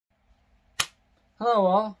Hello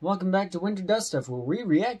all, welcome back to Winter Dust Stuff, where we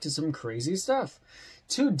react to some crazy stuff.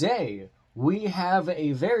 Today, we have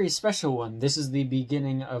a very special one. This is the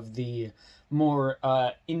beginning of the more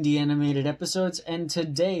indie animated episodes, and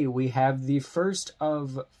today we have the first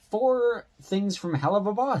of 4 things from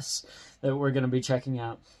Helluva Boss that we're going to be checking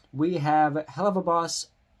out. We have Helluva Boss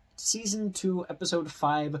Season 2, Episode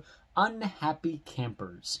 5, Unhappy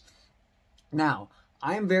Campers. Now,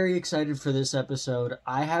 I am very excited for this episode.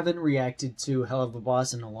 I haven't reacted to Helluva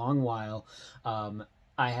Boss in a long while.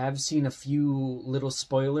 I have seen a few little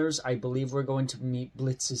spoilers. I believe we're going to meet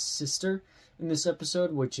Blitz's sister in this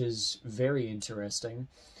episode, which is very interesting.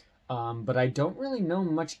 But I don't really know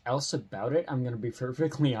much else about it. I'm going to be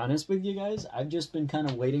perfectly honest with you guys. I've just been kind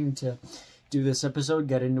of waiting to do this episode,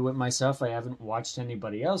 get into it myself. I haven't watched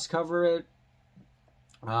anybody else cover it.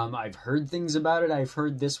 I've heard things about it. I've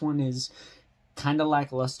heard this one is kind of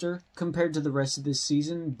lackluster compared to the rest of this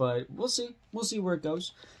season, but we'll see. We'll see where it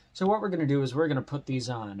goes. So what we're going to do is we're going to put these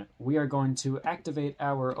on. We are going to activate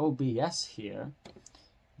our OBS here,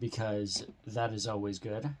 because that is always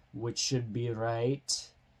good, which should be right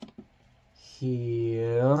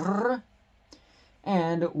here.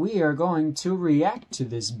 And we are going to react to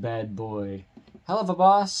this bad boy. Helluva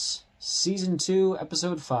Boss, Season 2,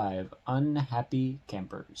 Episode 5, Unhappy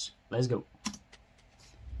Campers. Let's go.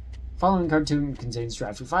 Following cartoon contains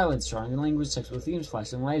graphic violence, strong in language, sexual themes,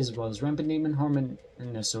 flashing light, as well as rampant demon hormone.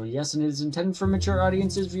 So yes, and it is intended for mature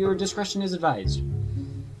audiences. Viewer discretion is advised.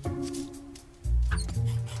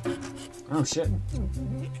 Oh shit.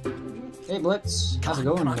 Hey Blitz, how's it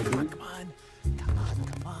going, my dude? Come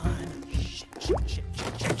on.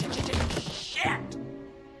 Shit!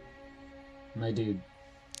 My dude.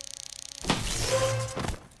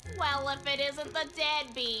 Well, if it isn't the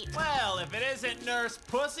deadbeat. Well, if it isn't Nurse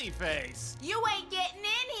Pussyface. You ain't getting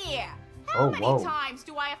in here. How many times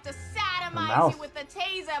do I have to sodomize you with the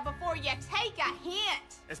taser before you take a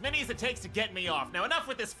hint? As many as it takes to get me off. Now enough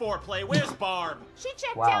with this foreplay. Where's Barb? She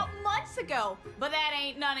checked out months ago, but that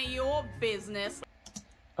ain't none of your business.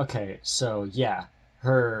 Okay, so yeah,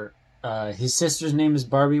 his sister's name is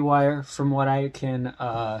Barbie Wire, from what I can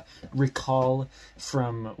recall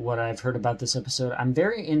from what I've heard about this episode. I'm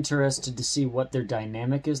very interested to see what their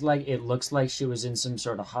dynamic is like. It looks like she was in some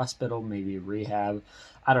sort of hospital, maybe rehab.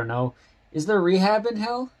 I don't know. Is there rehab in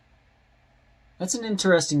hell? That's an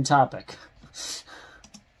interesting topic.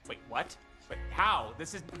 Wait, what? Wait, how?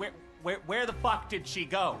 This is... Where the fuck did she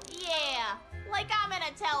go? Yeah, like I'm gonna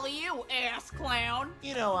tell you, ass clown.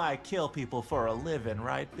 You know I kill people for a living,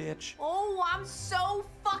 right, bitch? Oh, I'm so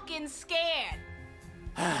fucking scared.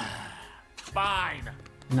 Fine.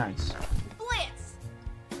 Nice. Blitz!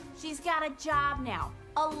 She's got a job now,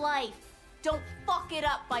 a life. Don't fuck it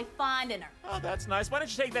up by finding her. Oh, that's nice. Why don't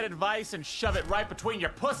you take that advice and shove it right between your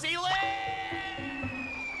pussy legs?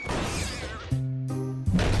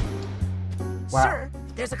 Wow. Sir,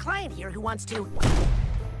 there's a client here who wants to...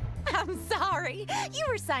 I'm sorry. You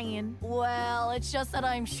were saying... Well, it's just that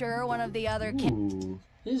I'm sure one of the other kids... Ooh,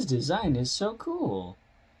 his design is so cool.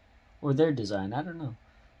 Or their design, I don't know.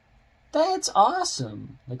 That's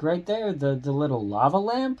awesome. Like right there, the little lava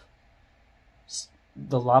lamp.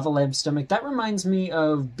 The lava lamp stomach. That reminds me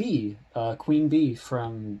of Bee, Queen Bee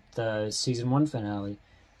from the Season 1 finale.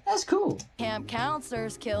 That's cool. camp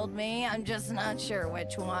counselors killed me. I'm just not sure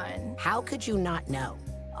which one. How could you not know?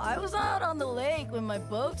 I was out on the lake when my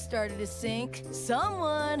boat started to sink.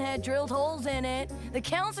 Someone had drilled holes in it. The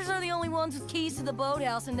counselors are the only ones with keys to the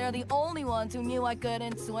boathouse, and they're the only ones who knew I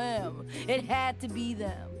couldn't swim. It had to be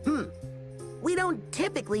them. We don't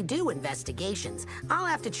typically do investigations. I'll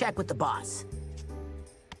have to check with the boss.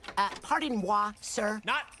 Pardon-moi, sir.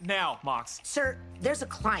 Not now, Mox. Sir, there's a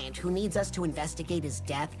client who needs us to investigate his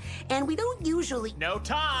death, and we don't usually... No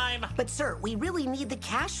time! But sir, we really need the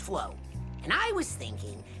cash flow. And I was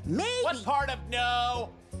thinking, maybe... What part of no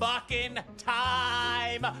fucking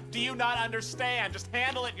time do you not understand? Just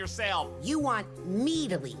handle it yourself. You want me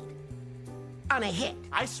to lead on a hit.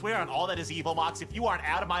 I swear on all that is evil, Mox, if you aren't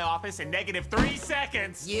out of my office in -3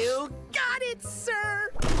 seconds... You got it,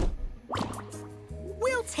 sir!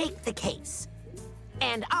 We'll take the case.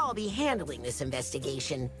 And I'll be handling this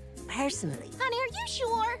investigation personally. Honey, are you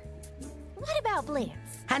sure? What about Blitz?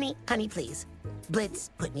 Honey, please. Blitz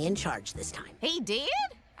put me in charge this time. He did?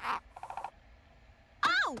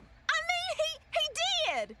 Oh, I mean, he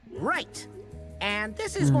did! Right. And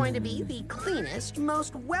this is going to be the cleanest,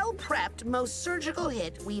 most well-prepped, most surgical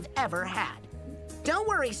hit we've ever had. Don't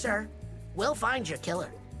worry, sir. We'll find your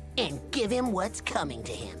killer and give him what's coming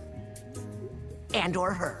to him. And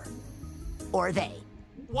or her. Or they.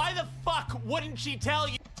 Why the fuck wouldn't she tell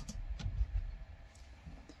you?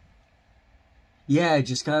 Yeah, I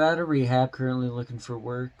just got out of rehab, currently looking for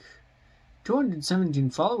work. 217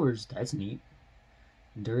 followers, that's neat.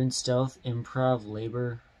 Endurance, stealth, improv,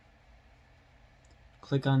 labor.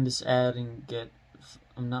 Click on this ad and get...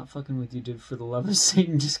 I'm not fucking with you, dude. For the love of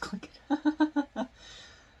Satan, just click it.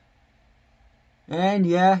 And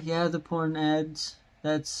yeah, the porn ads.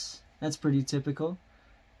 That's pretty typical.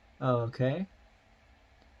 Oh, okay.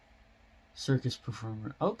 Circus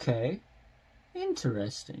performer. Okay.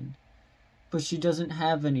 Interesting. But she doesn't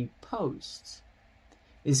have any posts.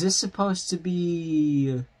 Is this supposed to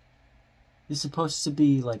be...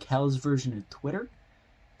 like Hell's version of Twitter?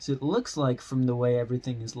 Because it looks like, from the way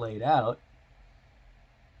everything is laid out,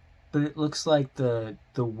 but it looks like the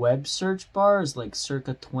web search bar is like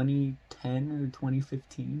circa 2010 or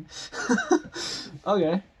 2015.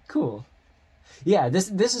 Okay, cool. Yeah, this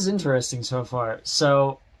is interesting so far.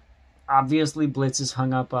 So, obviously Blitz is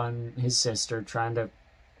hung up on his sister, trying to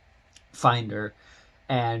find her,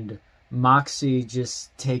 and Moxie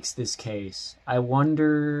just takes this case. I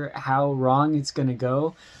wonder how wrong it's gonna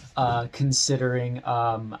go, considering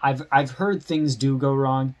I've heard things do go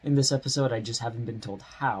wrong in this episode. I just haven't been told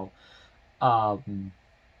how.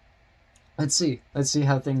 Let's see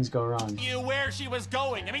how things go wrong. You where she was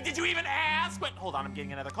going? I mean, did you even ask? But hold on, I'm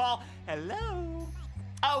getting another call. Hello.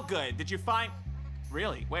 Oh, good. Did you find?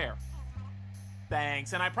 Really? Where?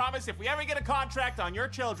 Thanks. And I promise, if we ever get a contract on your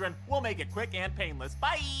children, we'll make it quick and painless.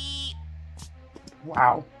 Bye.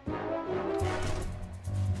 Wow.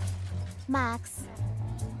 Max,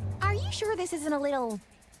 are you sure this isn't a little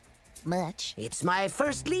much? It's my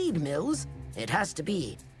first lead, Mills. It has to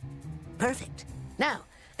be perfect. Now,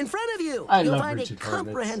 in front of you, you'll find a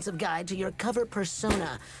comprehensive guide to your cover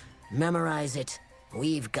persona. Memorize it.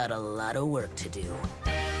 We've got a lot of work to do.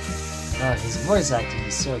 His voice acting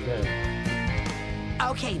is so good.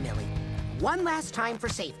 Okay, Millie. One last time for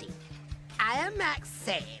safety. I am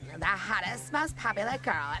Maxine, the hottest, most popular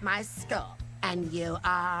girl at my school. And you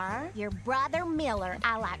are? Your brother Miller.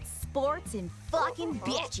 I like sports and fucking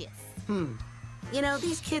bitches. You know,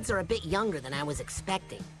 these kids are a bit younger than I was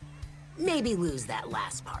expecting. Maybe lose that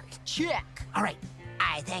last part. Check. All right,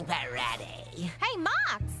 I think we're ready. Hey,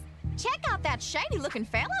 Mox, check out that shady-looking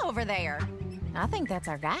fella over there. I think that's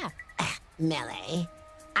our guy. Millie,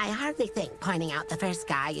 I hardly think pointing out the first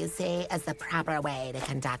guy you see is the proper way to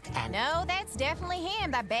conduct an... No, that's definitely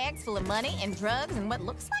him. That bag's full of money and drugs and what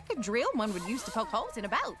looks like a drill one would use to poke holes in a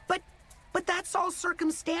boat. But that's all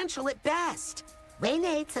circumstantial at best. We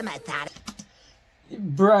need some method.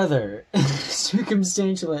 Brother,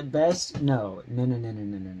 circumstantial at best? No.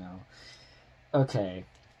 Okay.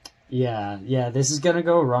 Yeah, this is gonna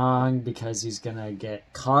go wrong because he's gonna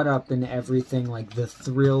get caught up in everything, like the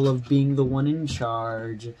thrill of being the one in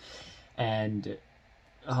charge, and...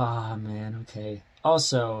 oh, man, okay.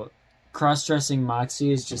 Also, cross-dressing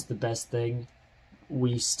Moxie is just the best thing.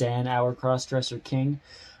 We stan our cross-dresser king.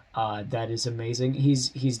 That is amazing.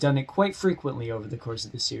 He's done it quite frequently over the course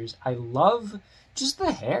of the series. I love just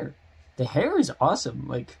the hair. The hair is awesome.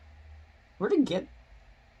 Like, where'd he get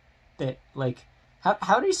that? Like,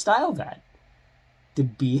 how do you style that?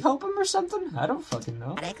 Did B help him or something? I don't fucking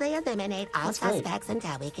know. Radically eliminate all suspects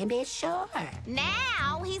until we can be sure.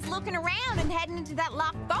 Now he's looking around and heading into that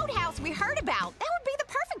locked boathouse we heard about. That would be the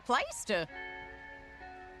perfect place to...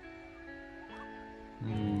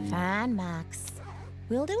 Fine, Max.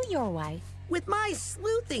 We'll do it your way. With my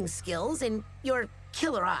sleuthing skills and your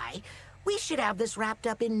killer eye, we should have this wrapped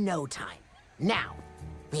up in no time. Now,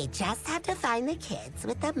 we just have to find the kids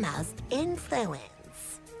with the most influence.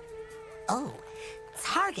 Oh,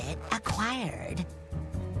 target acquired.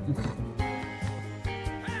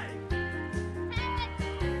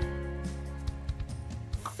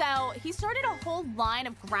 So, he started a whole line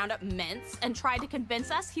of ground-up mints and tried to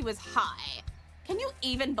convince us he was high. Can you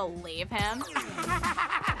even believe him?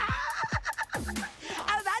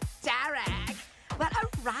 Oh, that's Derek. What a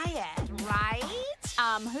riot, right?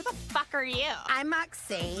 Who the fuck are you? I'm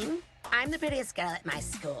Maxine. I'm the prettiest girl at my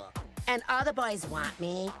school. And all the boys want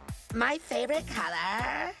me. My favorite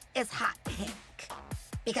color is hot pink.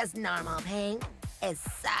 Because normal pink is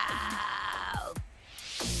so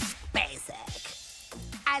basic.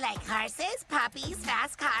 I like horses, puppies,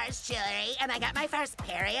 fast cars, jewelry, and I got my first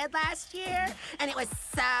period last year, and it was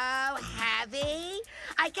so heavy.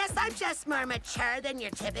 I guess I'm just more mature than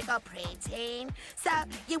your typical preteen. So,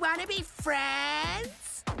 you want to be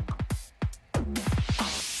friends?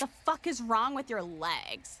 The fuck is wrong with your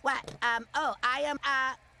legs? What? I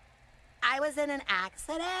was in an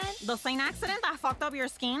accident. The same accident that fucked up your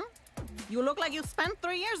skin? You look like you spent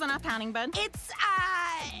 3 years in a tanning bed. It's,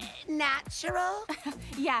 natural?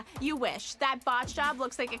 Yeah, you wish. That botch job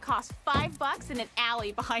looks like it cost $5 in an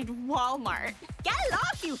alley behind Walmart. Get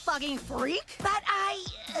off, you fucking freak! But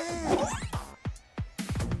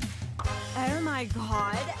Oh my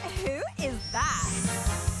god, who is that?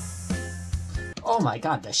 Oh my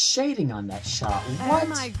god, the shading on that shot. What? Oh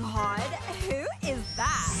my god, who is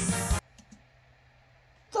that?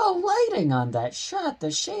 The lighting on that shot, the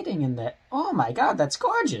shading in that. Oh my god, that's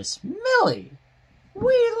gorgeous. Millie!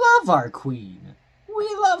 We love our queen. We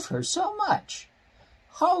love her so much.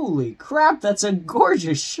 Holy crap, that's a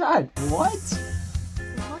gorgeous shot. What?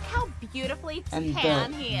 Look how beautifully And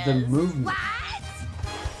tan he is. the movement. What?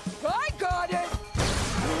 I got it!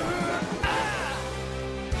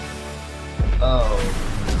 Oh.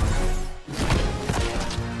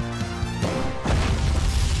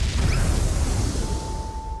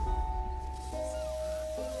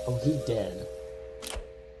 Oh, he dead.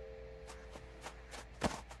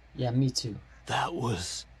 Yeah, me too. That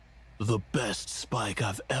was the best spike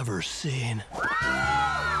I've ever seen. Please,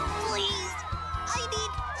 I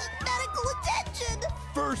need medical attention.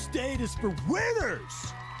 First aid is for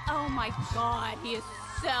winners! Oh my god, he is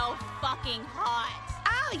so fucking hot.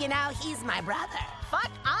 oh, you know, he's my brother.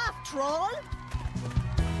 Fuck off, troll!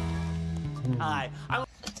 Hi.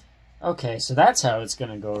 Okay, so that's how it's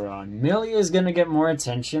gonna go wrong. Millie is gonna get more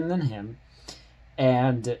attention than him,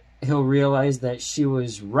 and he'll realize that she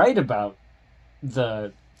was right about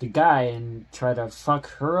the guy and try to fuck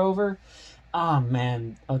her over. Oh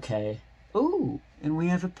man, okay. Ooh, and we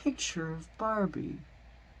have a picture of Barbie.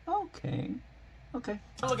 Okay. Okay.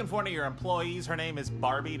 I'm looking for one of your employees. Her name is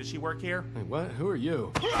Barbie. Does she work here? Wait, what? Who are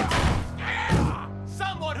you?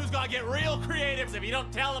 Someone who's gonna get real creative if you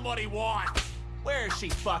don't tell him what he wants. Where is she,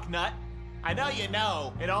 fucknut? I know you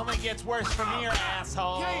know. It only gets worse from here,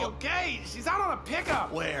 asshole. Okay, okay. She's out on a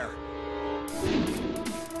pickup. Where?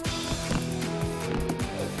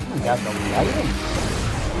 Oh my god, the lighting.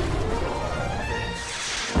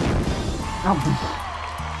 Oh,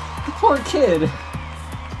 poor kid.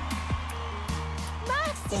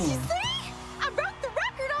 Max, did you see? I broke the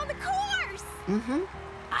record on the course. Mm-hmm.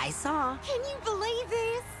 I saw. Can you believe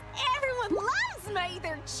this? Everyone loves me.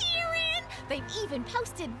 They're cheering. They've even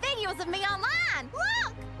posted videos of me online.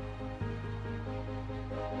 Look!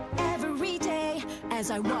 Every day as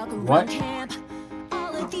I walk around What? camp,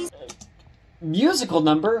 all of these Musical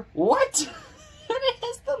number? What? And it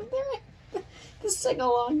has the lyric. The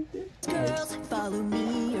sing-along. girls follow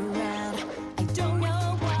me around. I don't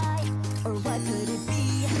know why or what could it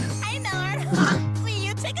be. I know. Will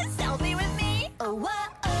you take a selfie with me? Oh, whoa,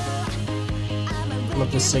 oh. I'm a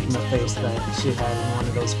Love the Sigma face that she had in one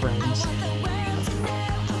of those frames.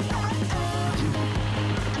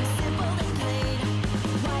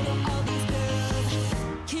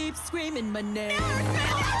 Keep screaming my name.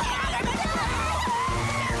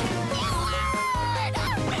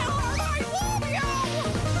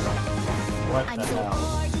 What I'm the so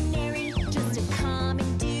hell? ordinary, just a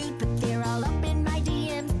common dude, but they're all up in my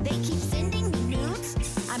DMs. They keep sending me nudes.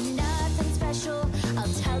 I'm nothing special,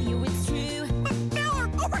 I'll tell you it's true. Miller,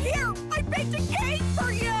 over here! I baked a cake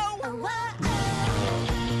for you! Oh, whoa, oh.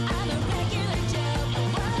 I'm a regular Joe.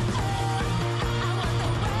 Oh, whoa, oh. I want the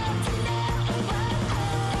world to know. Oh, whoa,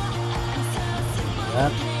 oh. I'm so simple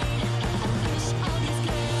Yep. and plain. I wish all these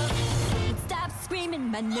girls would stop screaming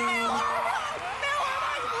my name.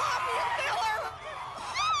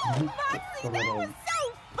 The little-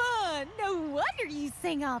 So fun! No wonder you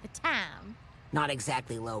sing all the time. Not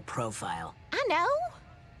exactly low profile. I know.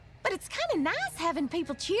 But it's kind of nice having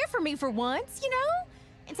people cheer for me for once, you know?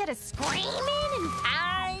 Instead of screaming and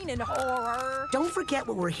pain and horror. Don't forget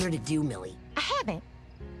what we're here to do, Millie. I haven't.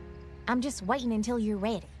 I'm just waiting until you're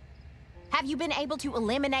ready. Have you been able to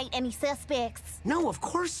eliminate any suspects? No, of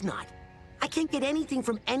course not. I can't get anything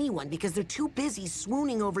from anyone because they're too busy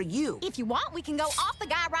swooning over you. If you want, we can go off the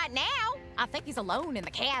guy right now. I think he's alone in the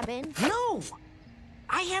cabin. No!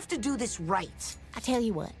 I have to do this right. I tell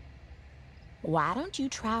you what. Why don't you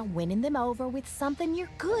try winning them over with something you're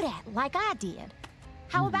good at, like I did?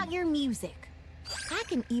 How about your music? I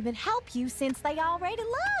can even help you since they already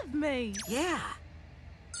love me. Yeah.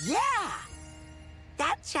 Yeah!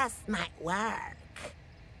 That just might work.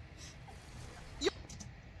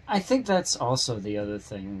 I think that's also the other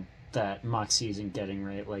thing that Moxie isn't getting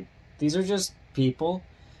right. Like, these are just people.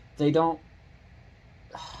 They don't...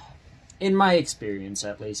 In my experience,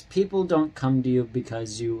 at least, people don't come to you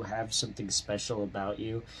because you have something special about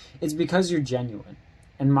you. It's because you're genuine.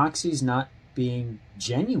 And Moxie's not being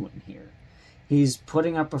genuine here. He's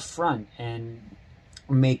putting up a front, and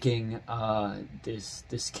making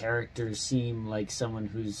this character seem like someone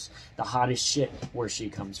who's the hottest shit where she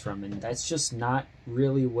comes from, and that's just not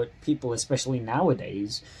really what people, especially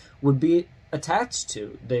nowadays, would be attached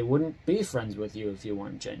to. They wouldn't be friends with you if you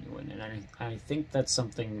weren't genuine, and I think that's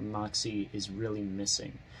something Moxie is really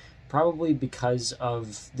missing. Probably because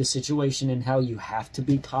of the situation and how you have to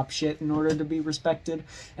be top shit in order to be respected.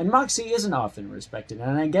 And Moxie isn't often respected,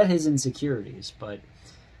 and I get his insecurities, but...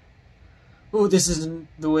 Ooh, this isn't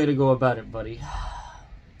the way to go about it, buddy.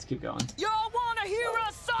 Let's keep going. Y'all wanna hear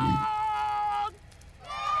a song?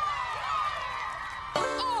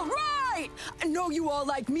 Alright! I know you all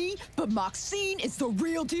like me, but Maxine is the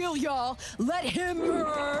real deal, y'all. Let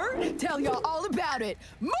him tell y'all all about it.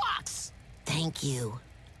 Mox! Thank you.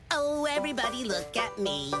 Oh, everybody look at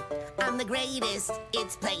me. I'm the greatest.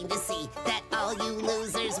 It's plain to see that all you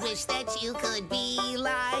losers wish that you could be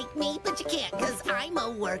like me. But you can't, cause I'm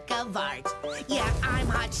a work of art. Yeah, I'm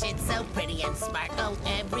hot shit, so pretty and smart. Oh,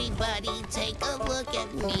 everybody take a look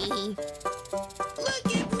at me. Look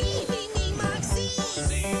at me, Moxie.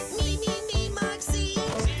 Me, Moxie.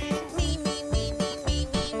 Me.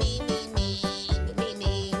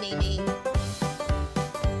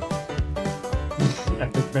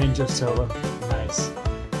 Epic banjo solo. Nice.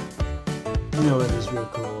 You know it is real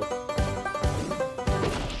cool.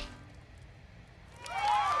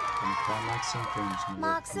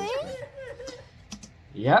 Moxie?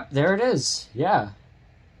 Yep, there it is. Yeah.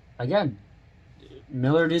 Again,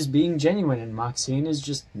 Millard is being genuine and Maxine is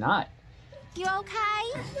just not. You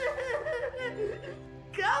okay?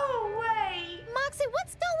 Go away. Moxie,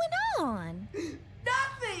 what's going on?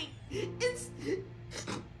 Nothing.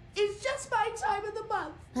 It's just my time of the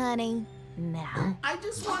month. Honey, no. I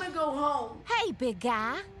just want to go home. Hey, big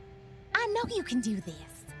guy. I know you can do this.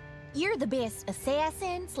 You're the best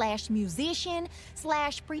assassin / musician /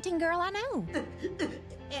 preteen girl I know.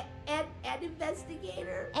 And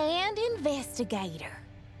investigator. And investigator.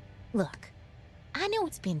 Look, I know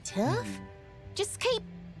it's been tough. Just keep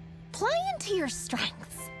playing to your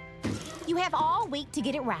strengths. You have all week to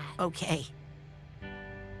get it right. Okay.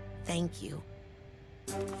 Thank you.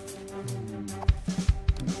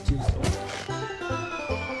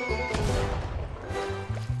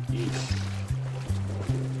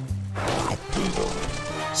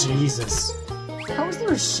 Jesus. How is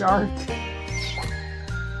there a shark?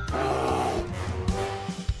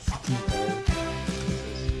 Fucking bird.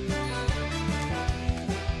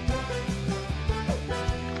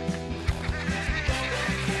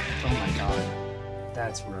 Oh my god.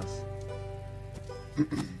 That's rough.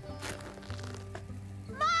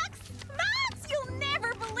 Max, you'll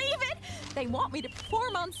never believe it! They want me to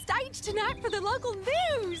perform on stage tonight for the local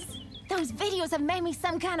news. Those videos have made me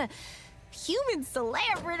some kind of human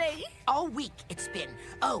celebrity. All week it's been,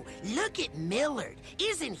 oh, look at Millard.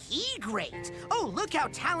 Isn't he great? Oh, look how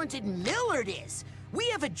talented Millard is. We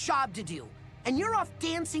have a job to do, and you're off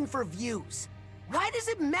dancing for views. Why does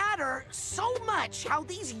it matter so much how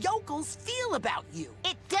these yokels feel about you?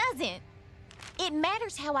 It doesn't. It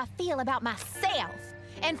matters how I feel about myself.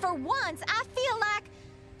 And for once, I feel like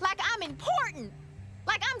I'm important.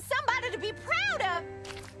 Like I'm somebody to be proud of.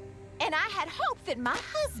 And I had hoped that my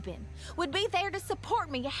husband would be there to support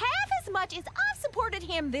me half as much as I've supported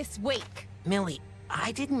him this week. Millie,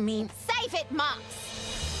 I didn't mean... Save it, Mox.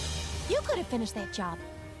 You could have finished that job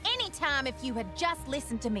anytime if you had just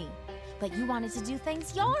listened to me. But you wanted to do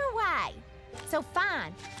things your way. So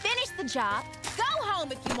fine, finish the job, go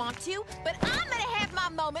home if you want to, but I'm gonna have my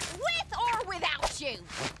moment with or without you.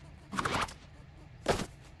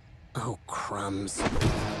 Oh, crumbs.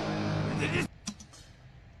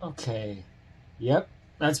 Okay. Yep.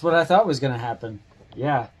 That's what I thought was going to happen.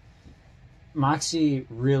 Yeah. Moxie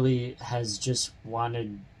really has just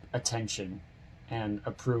wanted attention and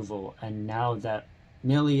approval. And now that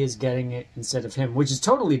Millie is getting it instead of him, which is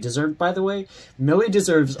totally deserved, by the way. Millie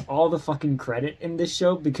deserves all the fucking credit in this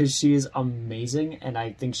show because she is amazing. And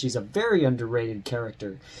I think she's a very underrated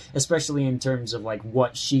character, especially in terms of like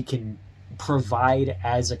what she can provide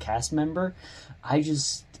as a cast member. I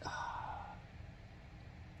just...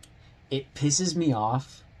 It pisses me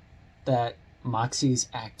off that Moxie's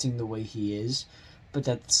acting the way he is, but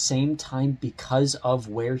at the same time, because of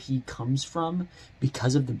where he comes from,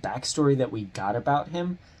 because of the backstory that we got about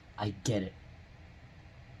him, I get it.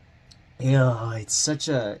 Yeah, it's such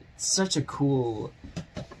a cool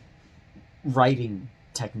writing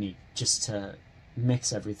technique just to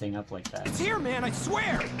mix everything up like that. It's here, man, I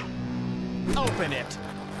swear! Open it!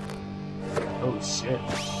 Oh, shit.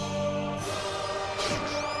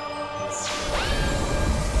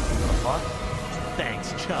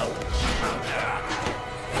 Thanks, Joe.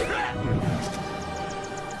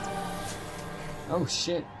 Oh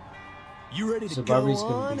shit. You ready to So go Barbie's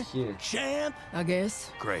on, gonna be here. champ? I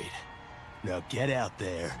guess. Great. Now get out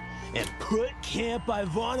there and put Camp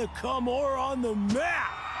Ivana Kamor on the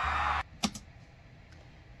map!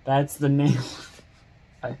 That's the name.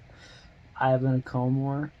 Ivan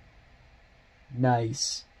Comor.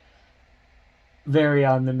 Nice. Very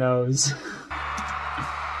on the nose.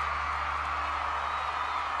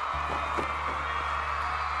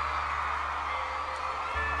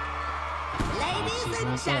 Ladies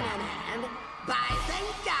and gentlemen, boys and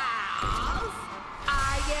girls,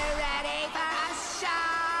 are you ready for a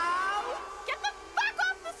show? Get the fuck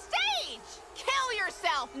off the stage! Kill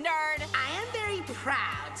yourself, nerd! I am very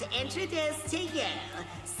proud to introduce to you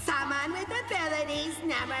someone with abilities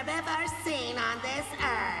never before seen on this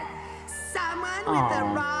earth. Someone with the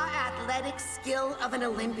raw athletic skill of an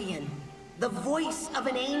Olympian, the voice of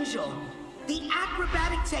an angel, the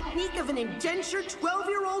acrobatic technique of an indentured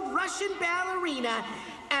 12-year-old Russian ballerina,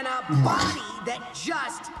 and a body that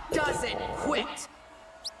just doesn't quit.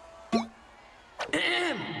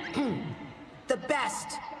 The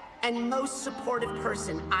best and most supportive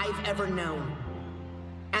person I've ever known.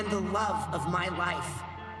 And the love of my life.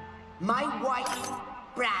 My wife,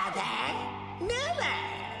 brother,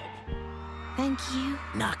 Millard. Thank you.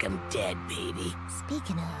 Knock him dead, baby.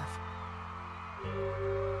 Speaking of,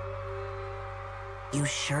 You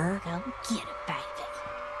sure? go get it, baby.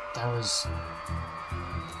 That was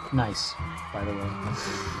nice, by the way.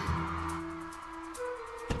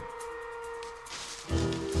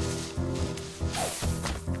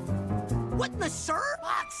 What in the sir?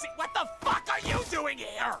 Moxie, what the fuck are you doing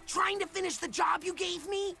here? Trying to finish the job you gave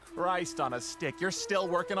me? Christ on a stick, you're still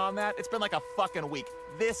working on that? It's been like a fucking week.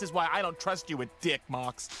 This is why I don't trust you with dick,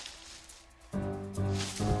 Mox.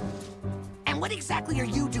 And what exactly are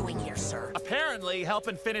you doing here, sir? Apparently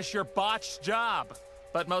helping finish your botched job.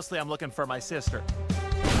 But mostly I'm looking for my sister.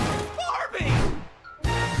 Barbie!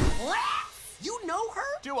 What? You know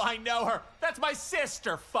her? Do I know her? That's my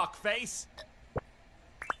sister, fuckface.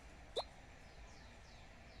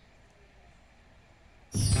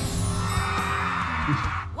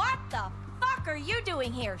 What the fuck are you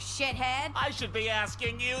doing here, shithead? I should be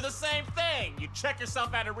asking you the same thing. You check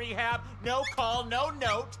yourself out of rehab, no call, no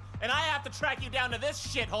note, and I have to track you down to this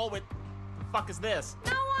shithole with... The fuck is this?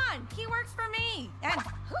 No one. He works for me. And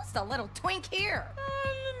who's the little twink here?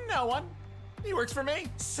 No one. He works for me.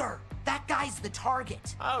 Sir, that guy's the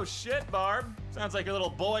target. Oh shit, Barb. Sounds like your little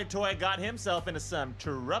boy toy got himself into some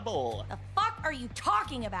trouble. The fuck are you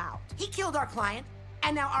talking about? He killed our client,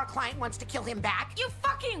 and now our client wants to kill him back. You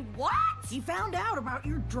fucking what? He found out about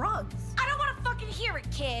your drugs. I don't want to fucking hear it,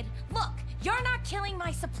 kid. Look, you're not killing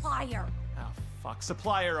my supplier. Oh fuck,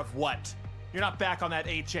 supplier of what? You're not back on that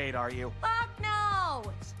H8, are you? Fuck no.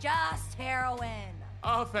 It's just heroin.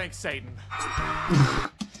 Oh, thanks, Satan.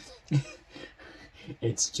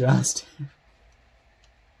 It's just...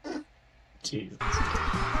 Jesus.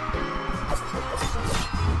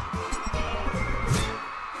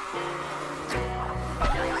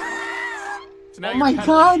 So now Oh you're my peddling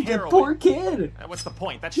god, the heroin. poor kid! What's the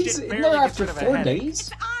point? That He's shit in barely there gets after rid of a 4 headache. days?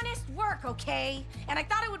 It's honest work, okay? And I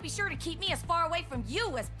thought it would be sure to keep me as far away from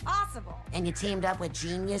you as possible. And you teamed up with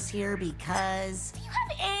Genius here because... Do you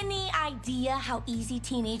have any idea how easy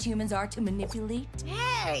teenage humans are to manipulate?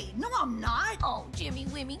 Hey, no, I'm not. Oh, Jimmy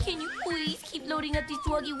Wimmy, can you please keep loading up these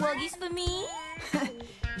Wuggy Wuggies for me?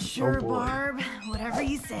 Sure, boy. Barb. Whatever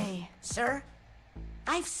you say. Sir,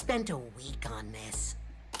 I've spent a week on this.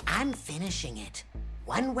 I'm finishing it.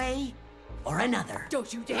 One way or another.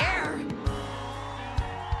 Don't you dare!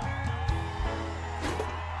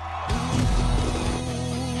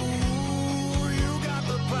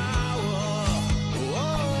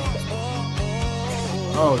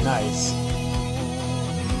 Oh, nice.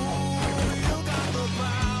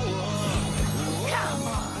 Come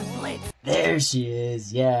on, Blitz. There she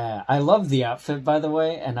is, yeah. I love the outfit, by the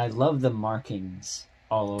way, and I love the markings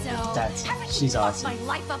all over. So, That's... haven't she's you fucked awesome. my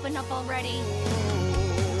life up enough already?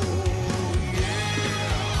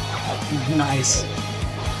 Nice.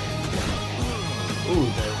 Ooh,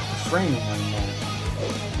 the framing on that.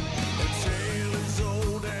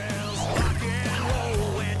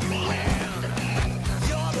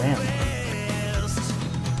 Damn.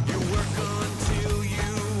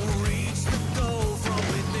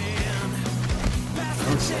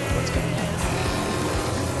 Oh shit, what's going on?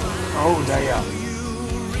 Oh, damn.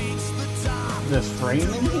 The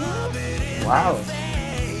framing here? Wow.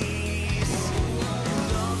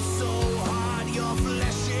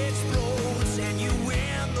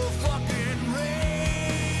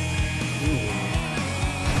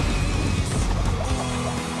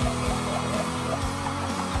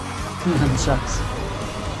 Shucks.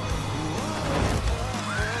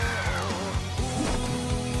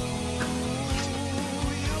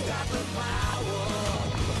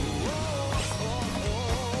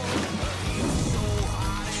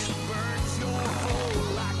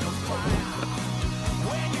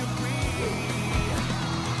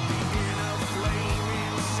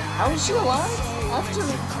 How is she alive after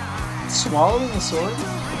swallowing the sword?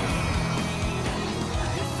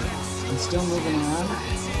 And still moving around?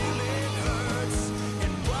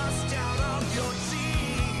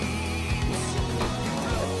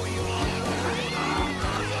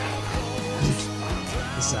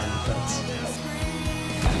 The sound effects.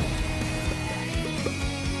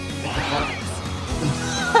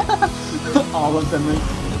 All of them are...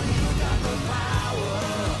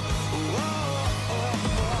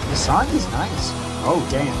 The song is nice. Oh,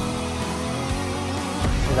 damn.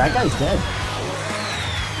 Oh, that guy's dead.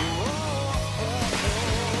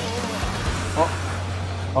 Oh.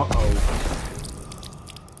 Uh-oh.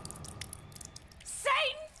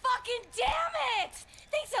 Satan fucking damn it!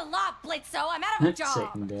 Thanks a lot, Blitzo. I'm out of a job.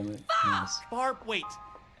 Satan, damn it. Nice. Barb, wait.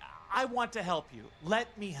 I want to help you.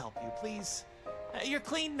 Let me help you, please. You're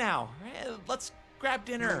clean now. Let's grab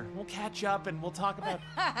dinner. We'll catch up and we'll talk about...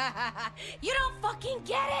 You don't fucking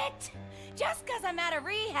get it! Just because I'm out of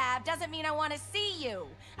rehab doesn't mean I want to see you.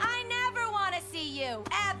 I never want to see you,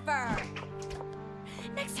 ever.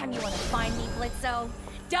 Next time you want to find me, Blitzo,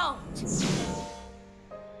 don't.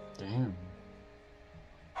 Damn.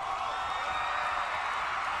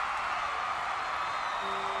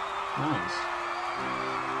 Nice.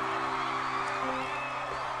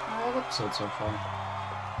 Alright episode so far.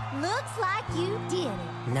 Looks like you did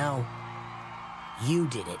it. No. You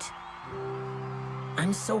did it.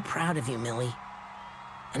 I'm so proud of you, Millie.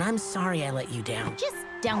 And I'm sorry I let you down. Just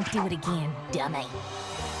don't do it again, dummy.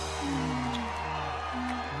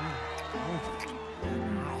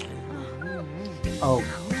 Oh.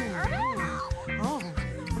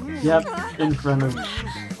 Yep, in front of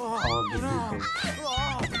all of the people.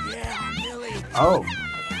 Oh.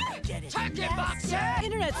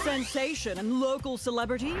 Internet sensation and local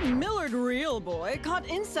celebrity Millard Real Boy caught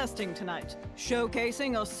incesting tonight,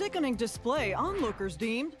 showcasing a sickening display onlookers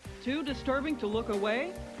deemed too disturbing to look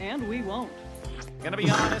away, and we won't. Gonna be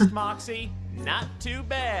honest, Moxie, not too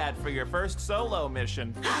bad for your first solo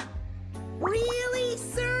mission. Really,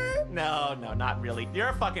 sir? No, not really. You're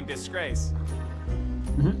a fucking disgrace.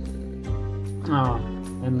 Oh,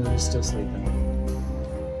 and they're still sleeping.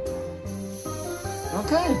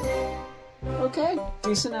 Okay. Okay,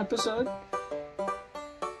 decent episode.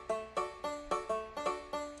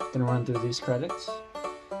 Gonna run through these credits.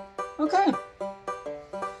 Okay.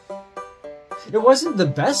 It wasn't the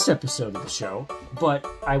best episode of the show, but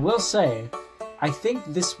I will say, I think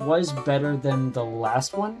this was better than the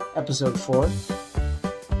last one, episode 4,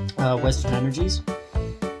 Western Energies.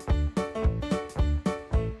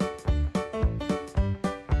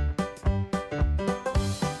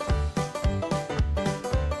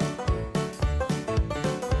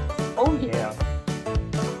 Oh yeah.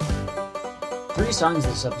 3 songs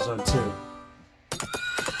this episode too.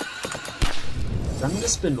 From the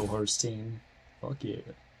Spindlehorse team. Fuck yeah.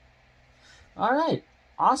 Alright,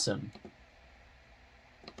 awesome.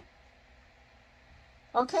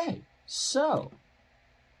 Okay, so.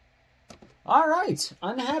 Alright,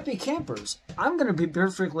 unhappy campers. I'm gonna be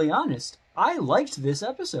perfectly honest. I liked this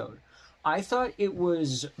episode. I thought it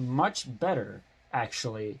was much better,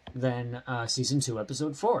 actually, than Season 2,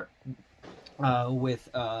 Episode 4. With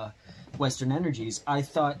Western Energies. I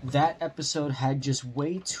thought that episode had just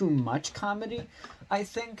way too much comedy, I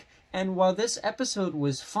think. And while this episode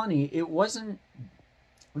was funny, it wasn't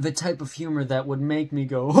the type of humor that would make me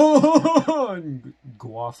go, and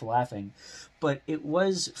go off laughing. But it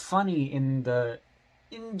was funny in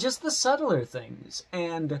just the subtler things.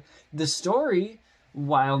 And the story,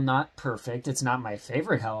 while not perfect, it's not my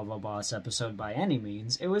favorite Helluva Boss episode by any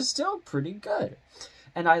means, it was still pretty good.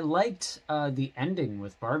 And I liked the ending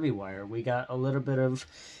with Barbie Wire. We got a little bit of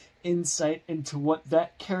insight into what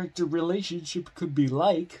that character relationship could be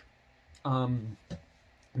like.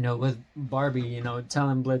 With Barbie,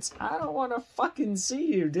 telling Blitz, I don't want to fucking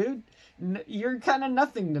see you, dude. You're kind of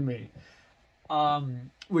nothing to me.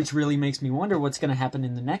 Which really makes me wonder what's going to happen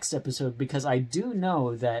in the next episode, because I do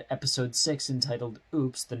know that episode 6, entitled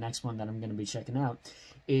Oops, the next one that I'm going to be checking out,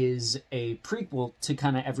 is a prequel to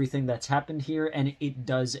kind of everything that's happened here, and it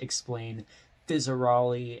does explain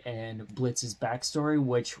Fizzarolli and Blitz's backstory,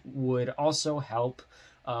 which would also help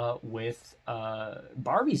with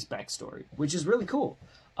Barbie's backstory, which is really cool.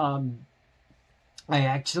 I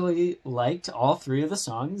actually liked all 3 of the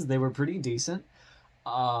songs. They were pretty decent.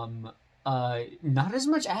 Not as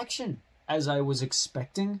much action as I was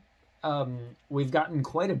expecting. We've gotten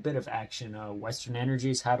quite a bit of action. Western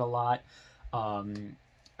Energies had a lot.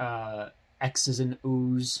 X's and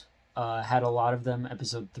O's had a lot of them.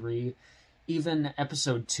 Episode 3. Even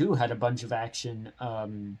episode 2 had a bunch of action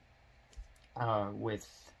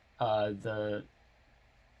with the...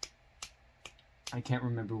 I can't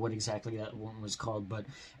remember what exactly that one was called, but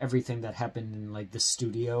everything that happened in, like, the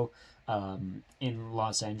studio in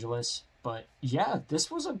Los Angeles. But, yeah,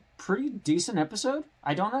 this was a pretty decent episode.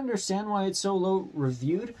 I don't understand why it's so low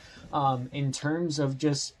reviewed in terms of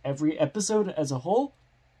just every episode as a whole.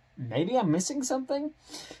 Maybe I'm missing something.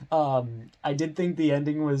 I did think the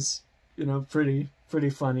ending was, you know, pretty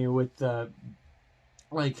funny with,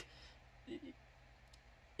 like,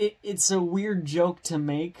 it's a weird joke to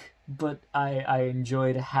make, but I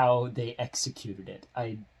enjoyed how they executed it.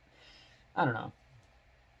 I don't know.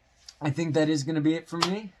 I think that is going to be it for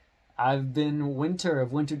me. I've been Winter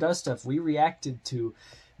of Winter Dust Stuff. We reacted to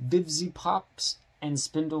Vivzy Pops and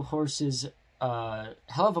Spindle Horse's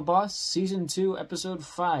Helluva Boss Season 2, Episode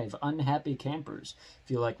 5, Unhappy Campers. If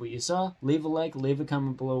you like what you saw, leave a like, leave a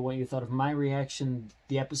comment below what you thought of my reaction,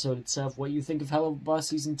 the episode itself, what you think of Helluva Boss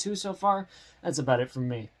Season 2 so far. That's about it from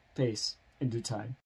me. Peace. In due time.